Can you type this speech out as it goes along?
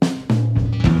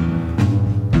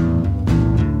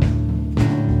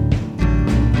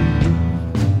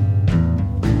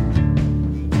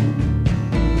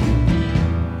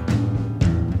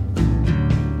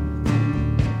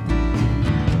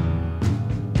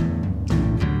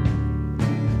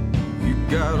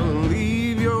gotta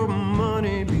leave your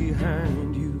money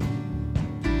behind you.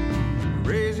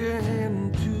 Raise your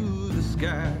hand to the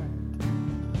sky.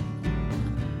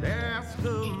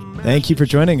 Thank you for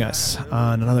joining us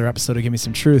on another episode of Give Me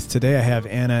Some Truth. Today I have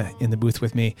Anna in the booth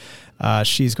with me.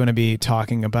 She's going to be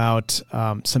talking about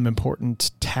some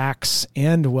important tax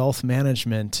and wealth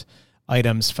management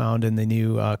items found in the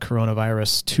new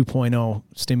coronavirus 2.0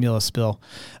 stimulus bill.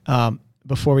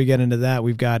 Before we get into that,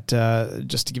 we've got,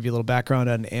 just to give you a little background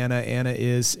on Anna. Anna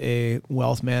is a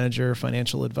wealth manager,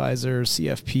 financial advisor,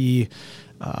 CFP,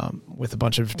 with a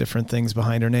bunch of different things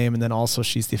behind her name. And then also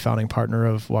she's the founding partner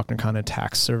of Walkner Condon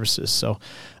Tax Services. So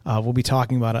we'll be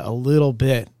talking about a little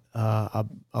bit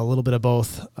of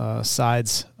both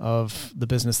sides of the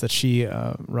business that she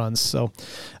runs. So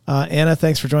Anna,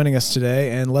 thanks for joining us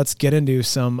today. And let's get into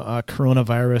some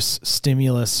coronavirus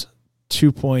stimulus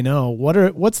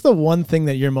 2.0. What's the one thing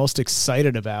that you're most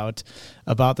excited about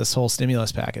this whole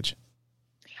stimulus package?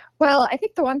 Well, I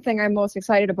think the one thing I'm most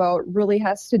excited about really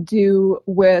has to do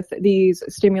with these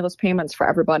stimulus payments for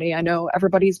everybody. I know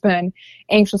everybody's been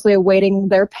anxiously awaiting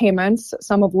their payments,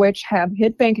 some of which have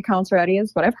hit bank accounts already,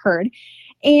 is what I've heard.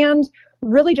 And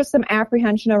really just some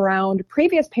apprehension around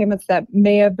previous payments that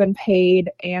may have been paid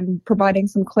and providing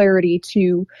some clarity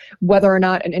to whether or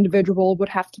not an individual would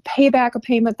have to pay back a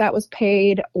payment that was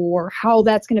paid, or how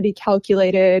that's going to be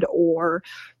calculated, or,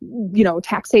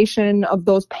 taxation of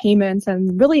those payments,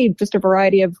 and really just a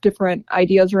variety of different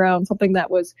ideas around something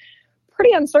that was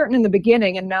pretty uncertain in the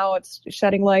beginning. And now it's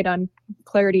shedding light on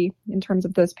clarity in terms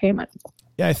of this payment.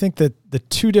 Yeah, I think that the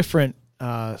two different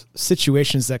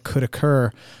situations that could occur.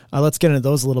 Let's get into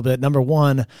those a little bit. Number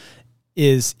one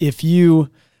is if you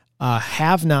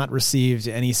have not received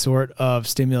any sort of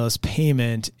stimulus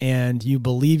payment and you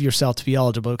believe yourself to be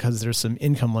eligible because there's some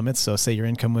income limits. So say your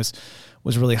income was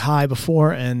really high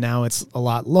before and now it's a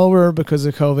lot lower because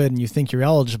of COVID and you think you're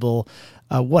eligible.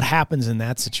 What happens in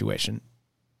that situation?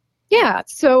 Yeah,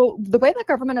 so the way the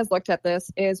government has looked at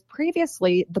this is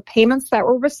previously the payments that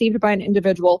were received by an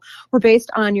individual were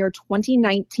based on your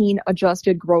 2019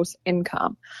 adjusted gross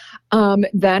income.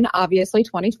 Then obviously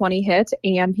 2020 hit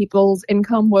and people's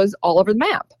income was all over the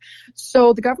map.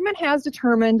 So the government has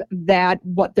determined that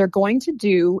what they're going to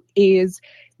do is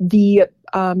the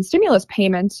stimulus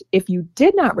payment, if you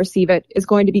did not receive it, is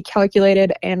going to be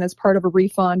calculated and as part of a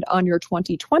refund on your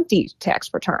 2020 tax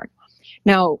return.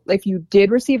 Now, if you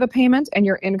did receive a payment and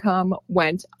your income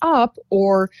went up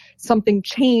or something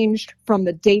changed from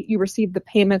the date you received the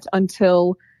payment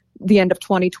until the end of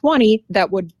 2020, that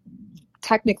would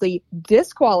technically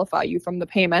disqualify you from the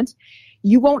payment.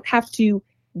 You won't have to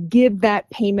give that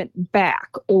payment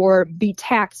back or be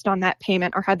taxed on that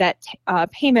payment or have that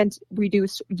payment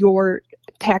reduce your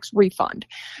tax refund.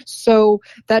 So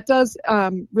that does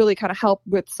really kind of help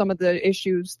with some of the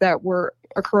issues that were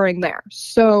occurring there.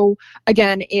 So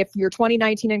again, if your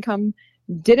 2019 income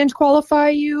didn't qualify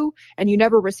you and you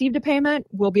never received a payment,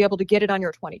 we'll be able to get it on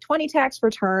your 2020 tax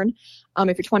return.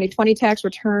 If your 2020 tax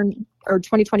return or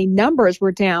 2020 numbers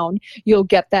were down, you'll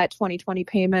get that 2020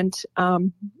 payment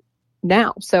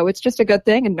now. So it's just a good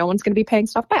thing and no one's going to be paying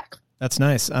stuff back. That's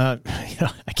nice. I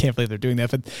can't believe they're doing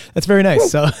that, but that's very nice.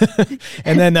 So,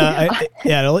 and then,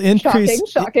 it'll increase.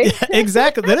 Shocking. Yeah,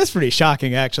 exactly. That is pretty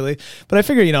shocking, actually. But I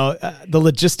figure, the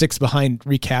logistics behind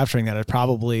recapturing that are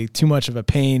probably too much of a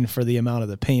pain for the amount of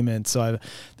the payment. So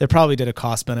they probably did a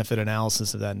cost benefit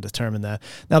analysis of that and determined that.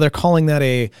 Now they're calling that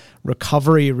a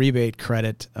recovery rebate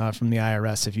credit from the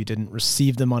IRS if you didn't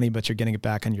receive the money, but you're getting it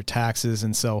back on your taxes.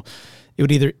 And so it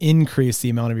would either increase the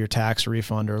amount of your tax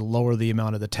refund or lower the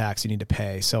amount of the tax you need to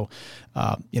pay. So,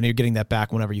 you're getting that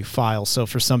back whenever you file. So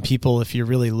for some people, if you're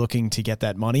really looking to get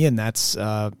that money and that's,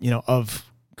 of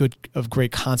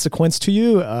great consequence to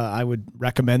you, I would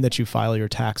recommend that you file your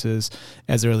taxes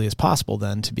as early as possible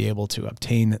then to be able to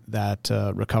obtain that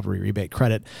recovery rebate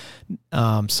credit.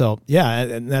 And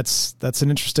that's an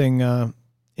interesting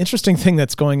thing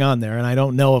that's going on there. And I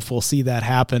don't know if we'll see that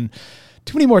happen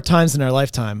too many more times in our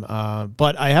lifetime.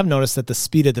 But I have noticed that the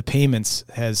speed of the payments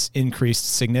has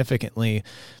increased significantly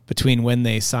between when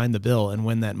they signed the bill and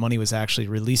when that money was actually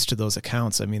released to those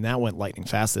accounts. I mean, that went lightning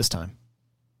fast this time.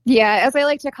 Yeah, as I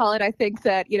like to call it, I think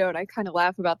that, and I kind of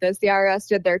laugh about this, the IRS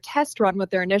did their test run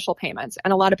with their initial payments,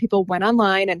 and a lot of people went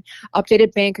online and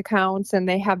updated bank accounts, and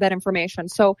they have that information.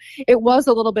 So it was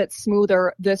a little bit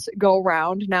smoother this go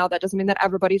round. Now, that doesn't mean that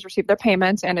everybody's received their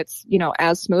payments and it's,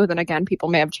 as smooth. And again, people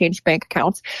may have changed bank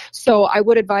accounts. So I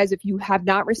would advise if you have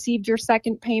not received your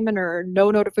second payment or no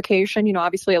notification,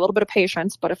 obviously a little bit of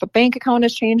patience, but if a bank account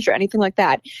has changed or anything like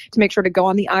that, to make sure to go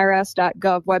on the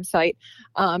irs.gov website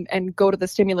and go to the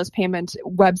stimulus stimulus payment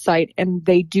website, and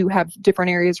they do have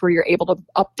different areas where you're able to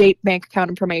update bank account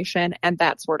information and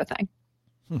that sort of thing.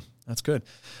 That's good.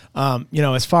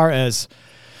 As far as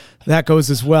that goes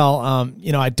as well,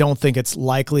 I don't think it's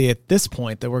likely at this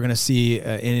point that we're going to see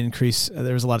an increase.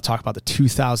 There was a lot of talk about the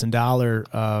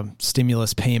 $2,000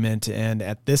 stimulus payment, and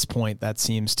at this point, that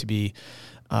seems to be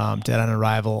dead on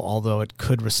arrival, although it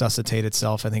could resuscitate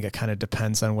itself. I think it kind of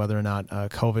depends on whether or not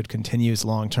COVID continues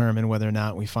long term and whether or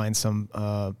not we find some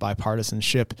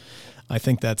bipartisanship. I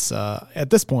think that's at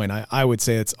this point, I would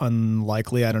say it's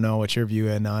unlikely. I don't know what your view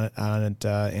on it,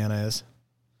 Anna, is.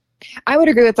 I would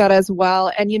agree with that as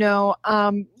well. And,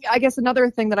 I guess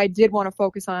another thing that I did want to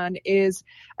focus on is,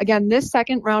 again, this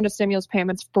second round of stimulus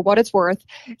payments, for what it's worth,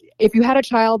 if you had a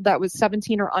child that was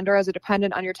 17 or under as a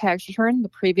dependent on your tax return, the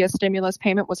previous stimulus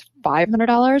payment was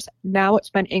 $500. Now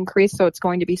it's been increased, so it's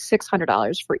going to be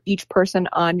 $600 for each person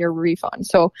on your refund.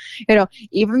 So,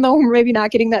 even though we're maybe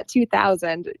not getting that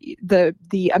 $2,000,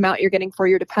 the amount you're getting for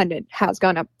your dependent has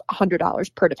gone up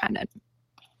 $100 per dependent.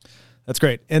 That's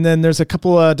great. And then there's a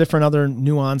couple of different other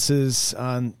nuances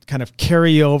on kind of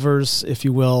carryovers, if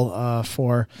you will,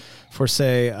 for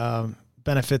say,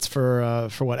 benefits for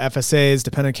what FSAs,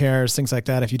 dependent cares, things like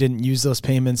that. If you didn't use those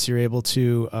payments, you're able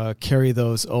to carry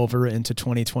those over into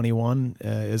 2021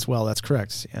 as well. That's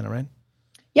correct, Anna, right?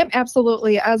 Yep,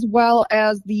 absolutely. As well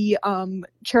as the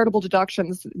charitable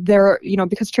deductions, there,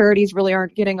 because charities really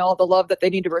aren't getting all the love that they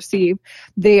need to receive.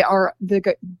 The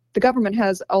government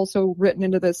has also written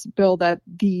into this bill that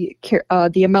the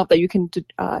amount that you can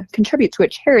contribute to a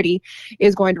charity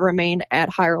is going to remain at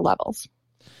higher levels.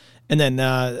 And then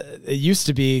it used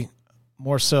to be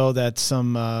more so that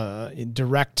some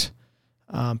direct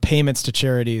payments to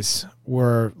charities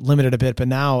were limited a bit, but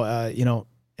now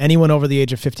anyone over the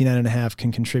age of 59 and a half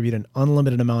can contribute an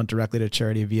unlimited amount directly to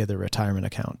charity via their retirement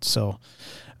account. So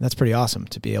that's pretty awesome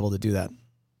to be able to do that.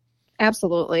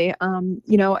 Absolutely.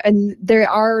 And there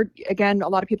are, again, a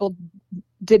lot of people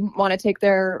didn't want to take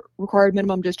their required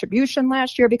minimum distribution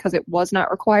last year because it was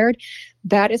not required.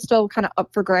 That is still kind of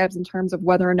up for grabs in terms of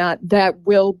whether or not that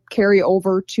will carry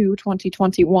over to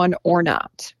 2021 or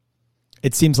not.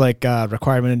 It seems like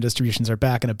required minimum distributions are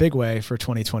back in a big way for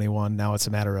 2021. Now it's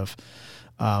a matter of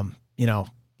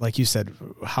like you said,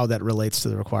 how that relates to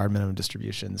the required minimum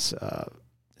distributions.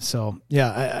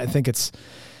 I think it's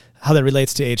how that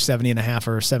relates to age 70 and a half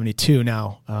or 72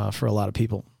 now for a lot of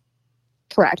people.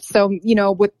 Correct. So,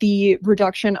 with the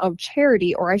reduction of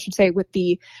charity, or I should say with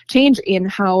the change in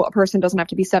how a person doesn't have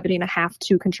to be 70 and a half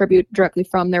to contribute directly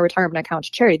from their retirement account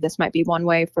to charity, this might be one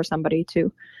way for somebody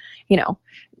to,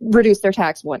 reduce their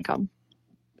taxable income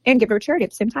and give to a charity at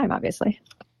the same time, obviously.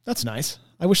 That's nice.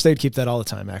 I wish they'd keep that all the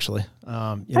time, actually.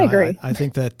 I agree. I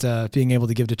think that being able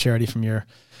to give to charity from your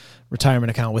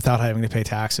retirement account without having to pay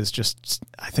taxes,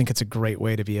 I think it's a great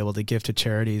way to be able to give to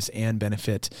charities and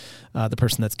benefit the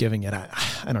person that's giving it.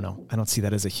 I don't know. I don't see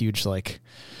that as a huge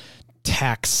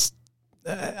tax.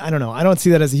 I don't know. I don't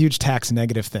see that as a huge tax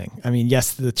negative thing. I mean,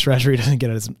 yes, the Treasury doesn't get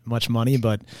as much money,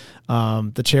 but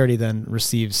the charity then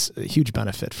receives a huge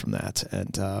benefit from that,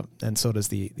 and so does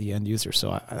the end user.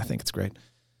 So I think it's great.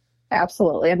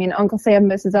 Absolutely. I mean, Uncle Sam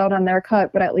misses out on their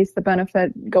cut, but at least the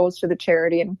benefit goes to the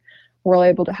charity, and we're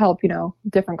able to help,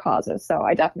 different causes. So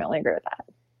I definitely agree with that.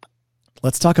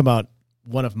 Let's talk about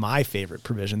one of my favorite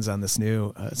provisions on this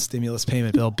new stimulus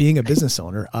payment bill, being a business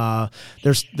owner.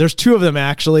 There's two of them,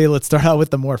 actually. Let's start out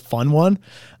with the more fun one.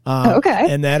 Okay.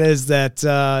 And that is that,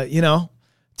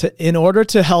 in order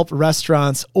to help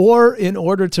restaurants, or in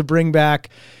order to bring back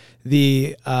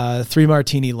the 3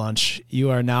 martini lunch, you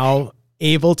are now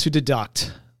able to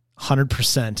deduct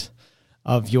 100%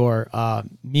 of your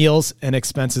meals and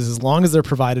expenses as long as they're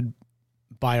provided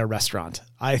by a restaurant.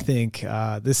 I think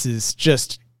this is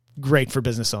just great for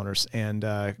business owners and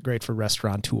great for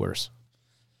restaurateurs.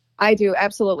 I do.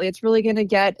 Absolutely. It's really going to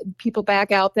get people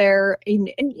back out there.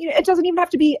 And it doesn't even have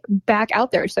to be back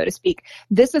out there, so to speak.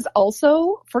 This is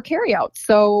also for carryout.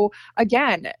 So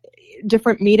again,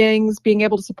 different meetings, being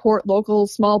able to support local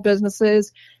small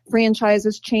businesses,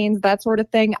 franchises, chains, that sort of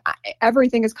thing.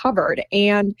 Everything is covered.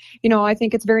 And, I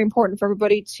think it's very important for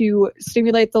everybody to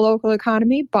stimulate the local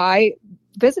economy by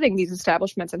visiting these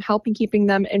establishments and helping keeping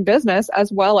them in business,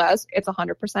 as well as it's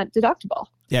 100% deductible.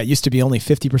 Yeah, it used to be only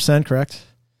 50%, correct?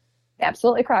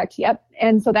 Absolutely correct. Yep.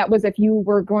 And so that was if you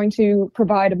were going to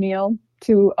provide a meal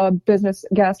to a business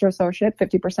guest or associate,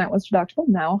 50% was deductible,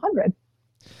 now 100.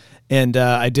 And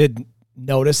I did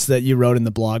notice that you wrote in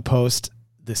the blog post,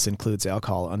 this includes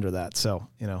alcohol under that. So,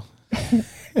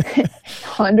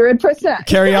 100%.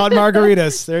 Carry out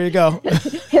margaritas. There you go.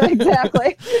 Yeah,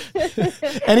 exactly.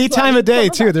 Any time of day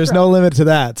too. There's no limit to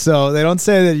that. So they don't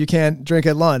say that you can't drink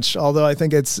at lunch, although I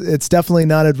think it's definitely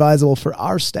not advisable for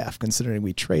our staff considering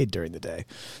we trade during the day.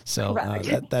 So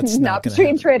that's not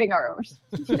between trading hours.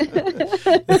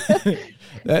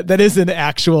 That is an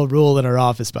actual rule in our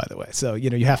office, by the way. So,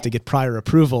 you have to get prior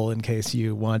approval in case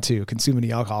you want to consume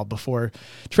any alcohol before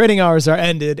trading hours are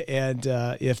ended. And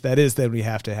if that is, then we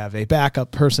have to have a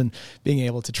backup person being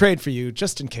able to trade for you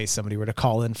just in case somebody were to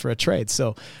call in for a trade.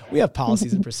 So we have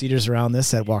policies and procedures around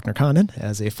this at Walkner Condon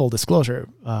as a full disclosure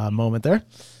moment there.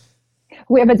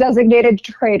 We have a designated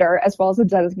trader as well as a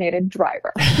designated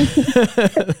driver.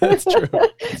 That's true.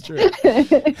 That's true.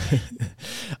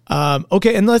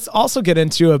 Okay, and let's also get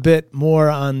into a bit more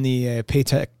on the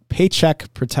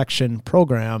Paycheck Protection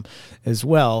Program as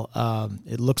well.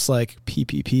 It looks like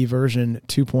PPP version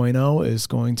 2.0 is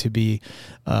going to be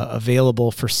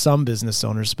available for some business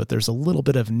owners, but there's a little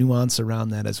bit of nuance around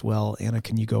that as well. Anna,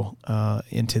 can you go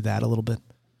into that a little bit?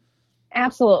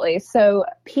 Absolutely. So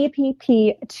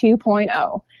PPP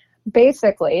 2.0,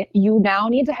 basically, you now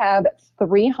need to have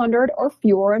 300 or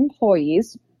fewer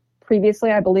employees.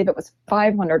 Previously, I believe it was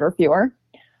 500 or fewer.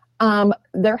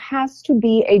 There has to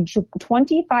be a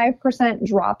 25%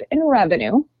 drop in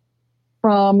revenue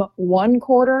from one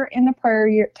quarter in the prior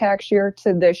year tax year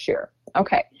to this year.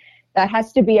 Okay. That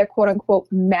has to be a quote unquote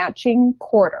matching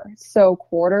quarter. So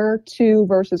quarter two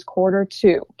versus quarter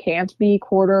two. Can't be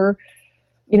quarter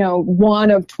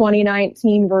one of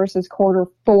 2019 versus quarter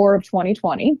four of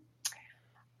 2020.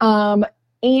 And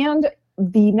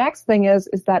the next thing is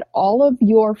that all of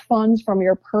your funds from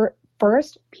your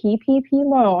first PPP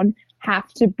loan have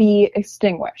to be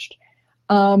extinguished.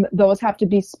 Those have to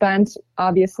be spent,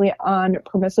 obviously, on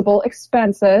permissible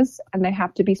expenses, and they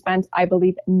have to be spent, I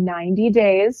believe, 90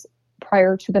 days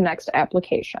prior to the next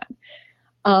application.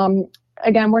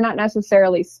 Again, we're not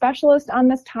necessarily specialists on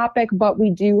this topic, but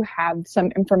we do have some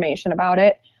information about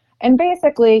it. And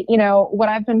basically, what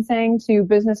I've been saying to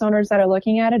business owners that are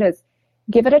looking at it is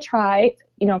give it a try,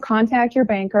 contact your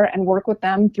banker and work with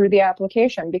them through the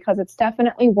application because it's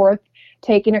definitely worth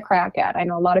taking a crack at. I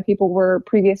know a lot of people were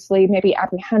previously maybe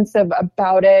apprehensive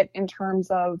about it in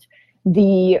terms of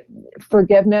the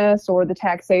forgiveness or the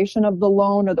taxation of the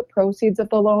loan or the proceeds of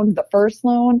the loan, the first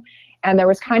loan. And there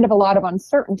was kind of a lot of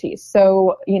uncertainty.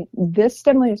 So this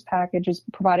stimulus package is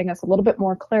providing us a little bit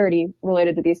more clarity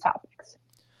related to these topics.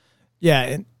 Yeah,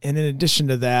 and in addition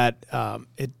to that,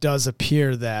 it does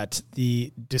appear that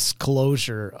the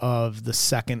disclosure of the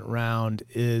second round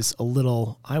is a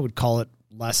little, I would call it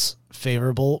less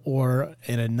favorable, or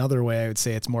in another way, I would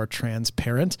say it's more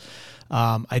transparent.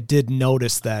 I did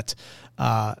notice that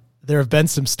there have been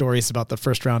some stories about the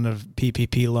first round of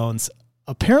PPP loans.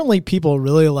 Apparently people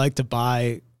really like to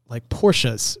buy like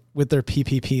Porsches with their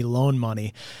PPP loan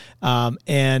money.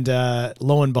 And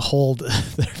lo and behold,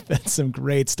 there have been some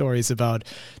great stories about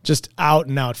just out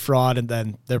and out fraud, and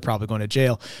then they're probably going to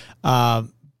jail.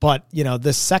 But,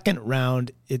 the second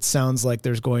round, it sounds like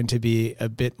there's going to be a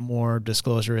bit more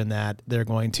disclosure in that they're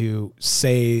going to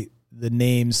say the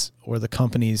names or the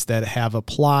companies that have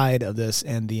applied of this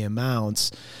and the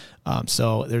amounts.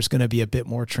 So there's going to be a bit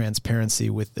more transparency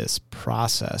with this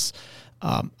process.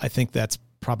 I think that's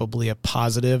probably a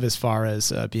positive as far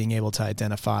as being able to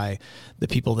identify the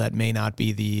people that may not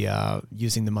be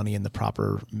using the money in the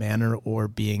proper manner or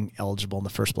being eligible in the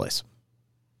first place.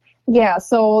 Yeah,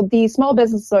 so the Small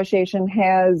Business Association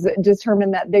has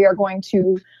determined that they are going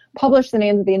to publish the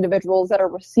names of the individuals that are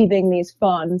receiving these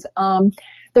funds.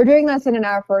 They're doing this in an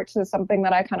effort to something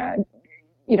that I kind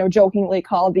of, jokingly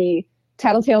call the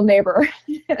tattletale neighbor.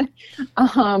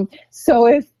 So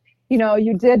if,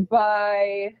 you did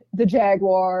buy the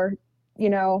Jaguar,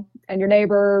 and your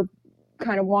neighbor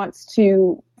kind of wants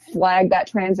to flag that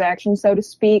transaction, so to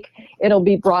speak, it'll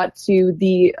be brought to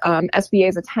the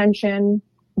SBA's attention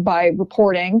by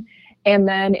reporting. And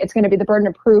then it's going to be the burden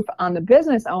of proof on the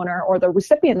business owner or the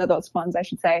recipient of those funds, I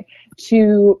should say,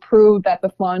 to prove that the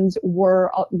funds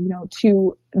were,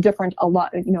 two different,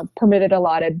 permitted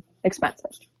allotted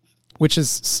expenses. Which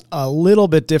is a little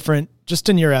bit different, just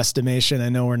in your estimation. I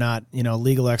know we're not,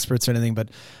 legal experts or anything, but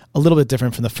a little bit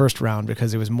different from the first round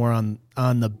because it was more on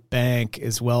the bank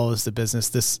as well as the business.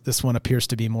 This one appears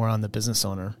to be more on the business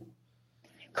owner.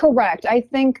 Correct. I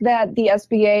think that the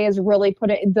SBA is really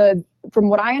from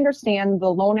what I understand, the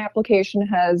loan application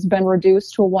has been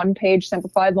reduced to a one-page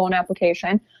simplified loan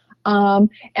application. And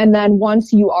then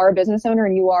once you are a business owner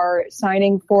and you are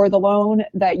signing for the loan,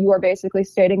 that you are basically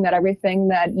stating that everything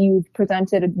that you've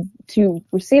presented to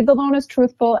receive the loan is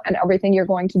truthful and everything you're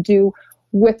going to do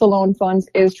with the loan funds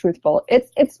is truthful.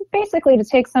 It's basically to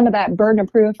take some of that burden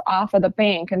of proof off of the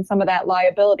bank and some of that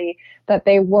liability that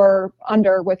they were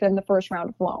under within the first round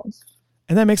of loans.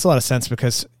 And that makes a lot of sense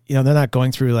because, they're not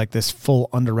going through like this full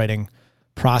underwriting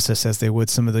process as they would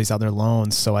some of these other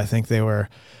loans. So I think they were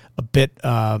a bit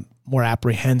more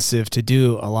apprehensive to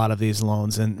do a lot of these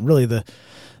loans. And really the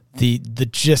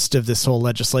gist of this whole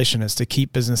legislation is to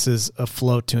keep businesses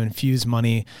afloat, to infuse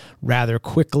money rather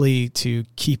quickly, to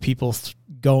keep people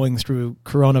going through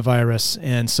coronavirus.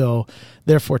 And so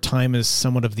therefore time is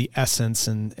somewhat of the essence,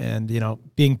 and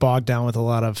being bogged down with a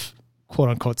lot of quote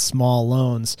unquote small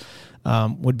loans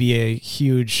would be a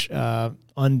huge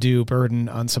undue burden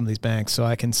on some of these banks. So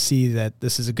I can see that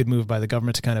this is a good move by the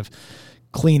government to kind of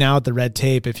clean out the red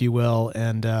tape, if you will,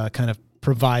 and kind of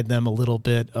provide them a little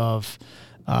bit of,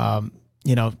 I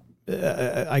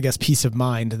guess, peace of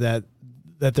mind that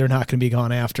they're not going to be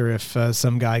gone after if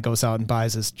some guy goes out and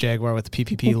buys this Jaguar with a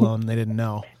PPP loan they didn't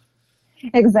know.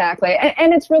 Exactly.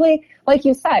 And it's really, like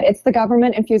you said, it's the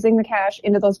government infusing the cash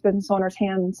into those business owners'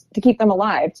 hands to keep them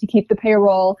alive, to keep the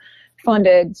payroll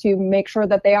funded, to make sure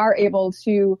that they are able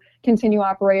to continue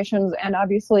operations and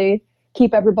obviously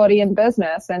keep everybody in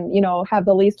business and, have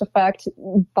the least effect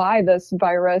by this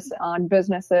virus on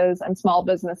businesses and small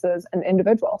businesses and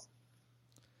individuals.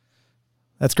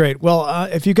 That's great. Well,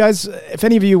 if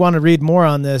any of you want to read more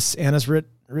on this, Anna's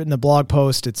written a blog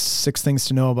post. It's 6 things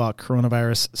to know about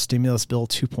coronavirus stimulus bill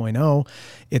 2.0.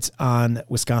 It's on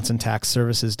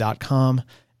wisconsintaxservices.com.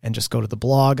 And just go to the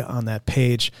blog on that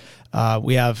page.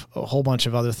 We have a whole bunch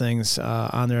of other things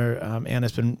on there.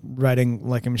 Anna's been writing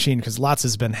like a machine because lots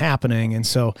has been happening. And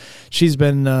so she's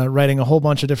been writing a whole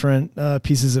bunch of different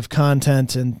pieces of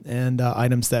content and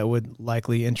items that would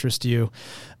likely interest you.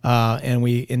 And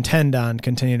we intend on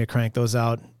continuing to crank those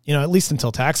out, at least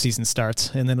until tax season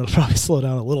starts. And then it'll probably slow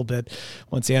down a little bit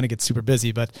once Anna gets super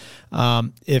busy. But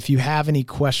if you have any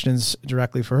questions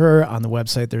directly for her on the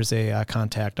website, there's a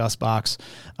contact us box,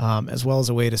 as well as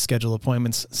a way to schedule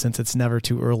appointments, since it's never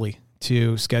too early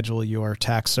to schedule your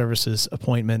tax services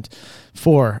appointment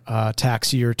for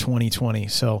tax year 2020.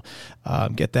 So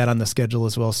get that on the schedule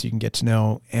as well so you can get to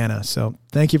know Anna. So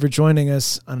thank you for joining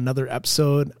us on another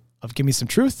episode of Give Me Some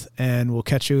Truth, and we'll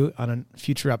catch you on a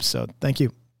future episode. Thank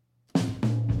you.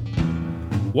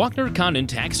 Walkner Condon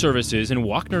Tax Services and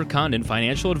Walkner Condon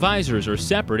Financial Advisors are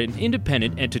separate and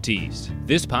independent entities.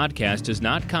 This podcast does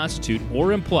not constitute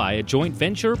or imply a joint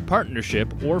venture,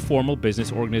 partnership, or formal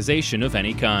business organization of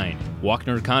any kind.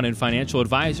 Walkner Condon Financial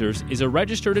Advisors is a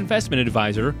registered investment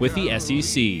advisor with the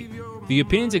SEC. The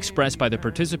opinions expressed by the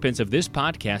participants of this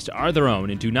podcast are their own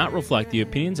and do not reflect the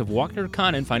opinions of Walkner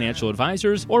Condon Financial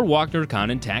Advisors or Walkner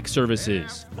Condon Tax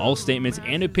Services. All statements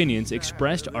and opinions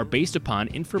expressed are based upon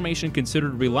information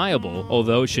considered reliable,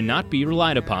 although should not be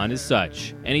relied upon as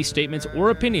such. Any statements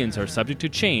or opinions are subject to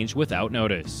change without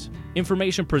notice.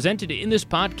 Information presented in this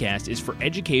podcast is for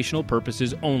educational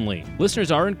purposes only.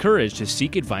 Listeners are encouraged to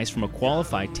seek advice from a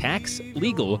qualified tax,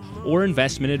 legal, or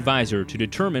investment advisor to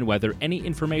determine whether any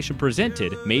information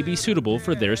presented may be suitable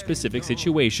for their specific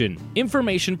situation.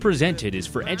 Information presented is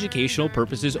for educational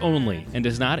purposes only and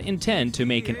does not intend to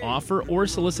make an offer or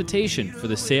solicitation for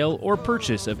the sale or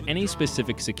purchase of any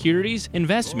specific securities,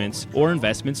 investments, or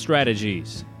investment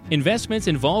strategies. Investments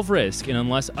involve risk and,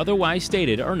 unless otherwise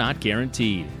stated, are not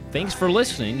guaranteed. Thanks for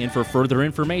listening, and for further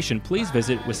information, please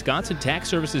visit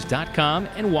WisconsinTaxServices.com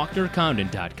and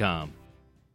WalknerCondon.com.